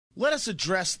Let us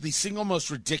address the single most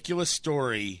ridiculous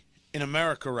story in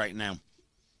America right now.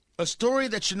 A story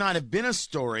that should not have been a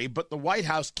story, but the White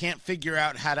House can't figure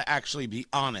out how to actually be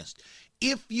honest.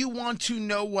 If you want to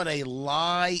know what a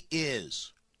lie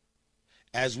is,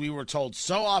 as we were told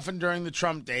so often during the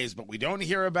Trump days, but we don't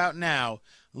hear about now,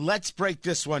 let's break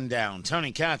this one down.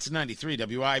 Tony Katz, 93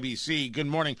 WIBC. Good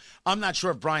morning. I'm not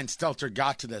sure if Brian Stelter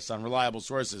got to this on reliable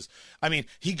sources. I mean,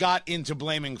 he got into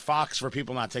blaming Fox for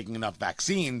people not taking enough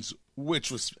vaccines,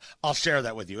 which was, I'll share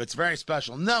that with you. It's very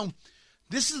special. No,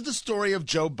 this is the story of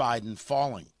Joe Biden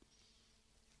falling.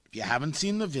 If you haven't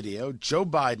seen the video, Joe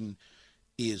Biden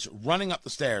is running up the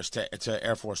stairs to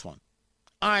Air Force One.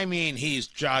 I mean, he's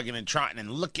jogging and trotting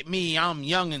and look at me, I'm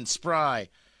young and spry.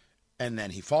 And then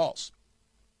he falls.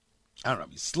 I don't know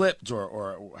if he slipped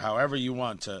or however you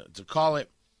want to call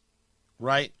it,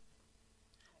 right?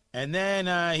 And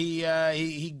then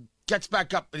he gets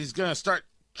back up and he's going to start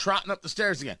trotting up the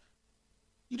stairs again.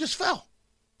 You just fell.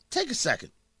 Take a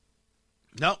second.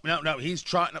 No. He's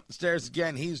trotting up the stairs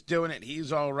again. He's doing it.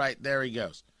 He's all right. There he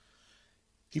goes.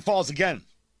 He falls again.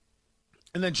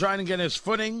 And then trying to get his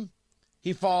footing,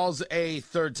 he falls a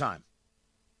third time.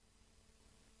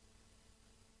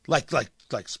 Like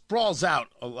sprawls out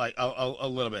a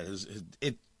little bit.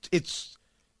 It's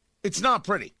not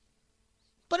pretty,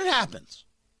 but it happens.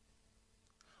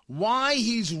 Why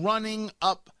he's running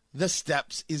up the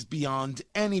steps is beyond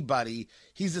anybody.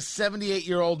 He's a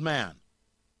 78-year-old man.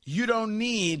 You don't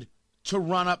need to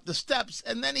run up the steps.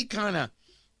 And then he kind of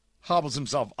hobbles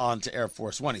himself onto Air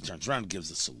Force One. He turns around and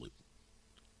gives a salute.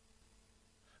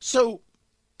 So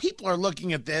people are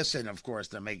looking at this, and of course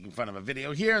they're making fun of a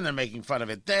video here, and they're making fun of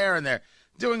it there, and they're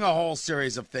doing a whole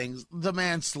series of things. The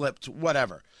man slipped,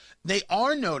 whatever. They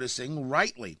are noticing,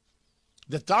 rightly,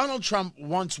 that Donald Trump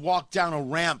once walked down a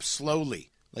ramp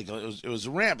slowly. Like it was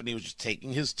a ramp, and he was just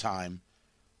taking his time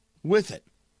with it.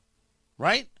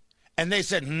 Right? And they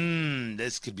said,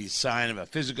 this could be a sign of a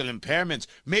physical impairment.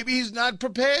 Maybe he's not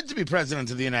prepared to be president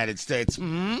of the United States.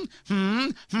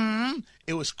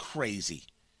 It was crazy.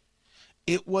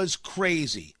 It was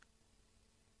crazy.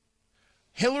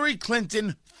 Hillary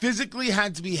Clinton physically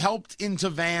had to be helped into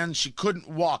vans. She couldn't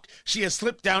walk. She has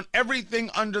slipped down everything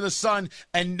under the sun.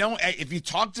 And no, if you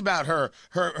talked about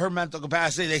her mental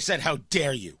capacity, they said, how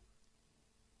dare you?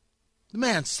 The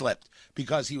man slipped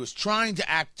because he was trying to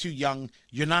act too young.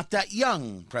 You're not that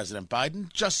young, President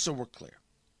Biden, just so we're clear.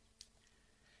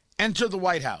 Enter the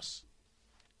White House.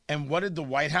 And what did the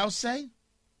White House say?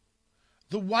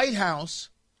 The White House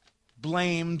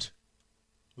blamed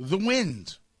the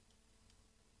wind.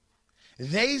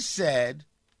 They said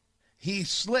he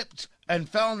slipped and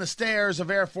fell on the stairs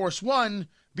of Air Force One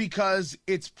because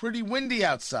it's pretty windy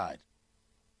outside.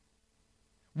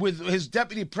 With his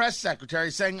deputy press secretary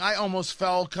saying, I almost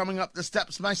fell coming up the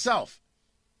steps myself.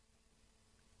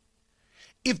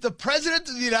 If the president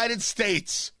of the United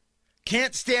States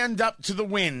can't stand up to the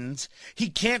winds, he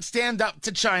can't stand up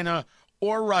to China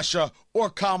or Russia or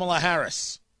Kamala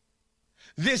Harris.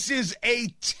 This is a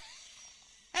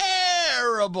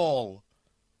terrible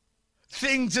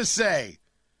thing to say.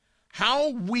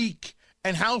 How weak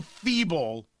and how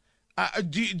feeble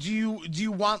do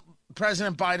you want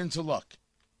President Biden to look?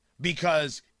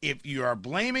 Because if you are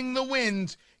blaming the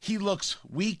wind, he looks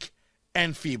weak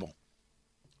and feeble.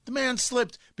 The man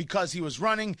slipped because he was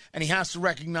running, and he has to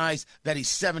recognize that he's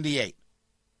 78.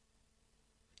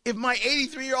 If my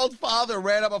 83-year-old father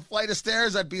ran up a flight of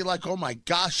stairs, I'd be like, oh my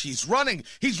gosh, he's running.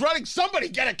 He's running. Somebody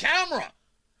get a camera.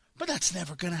 But that's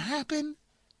never going to happen.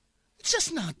 It's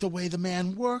just not the way the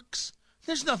man works.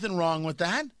 There's nothing wrong with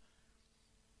that.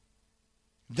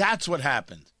 That's what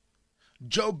happened.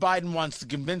 Joe Biden wants to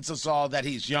convince us all that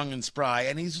he's young and spry,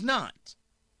 and he's not.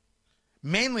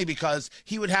 Mainly because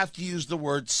he would have to use the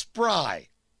word spry.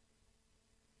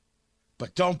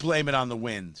 But don't blame it on the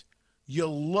wind. You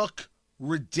look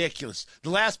ridiculous. The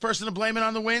last person to blame it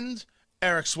on the wind?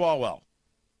 Eric Swalwell.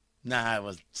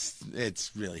 Nah,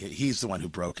 he's the one who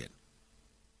broke it.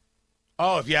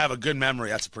 Oh, if you have a good memory,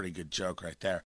 that's a pretty good joke right there.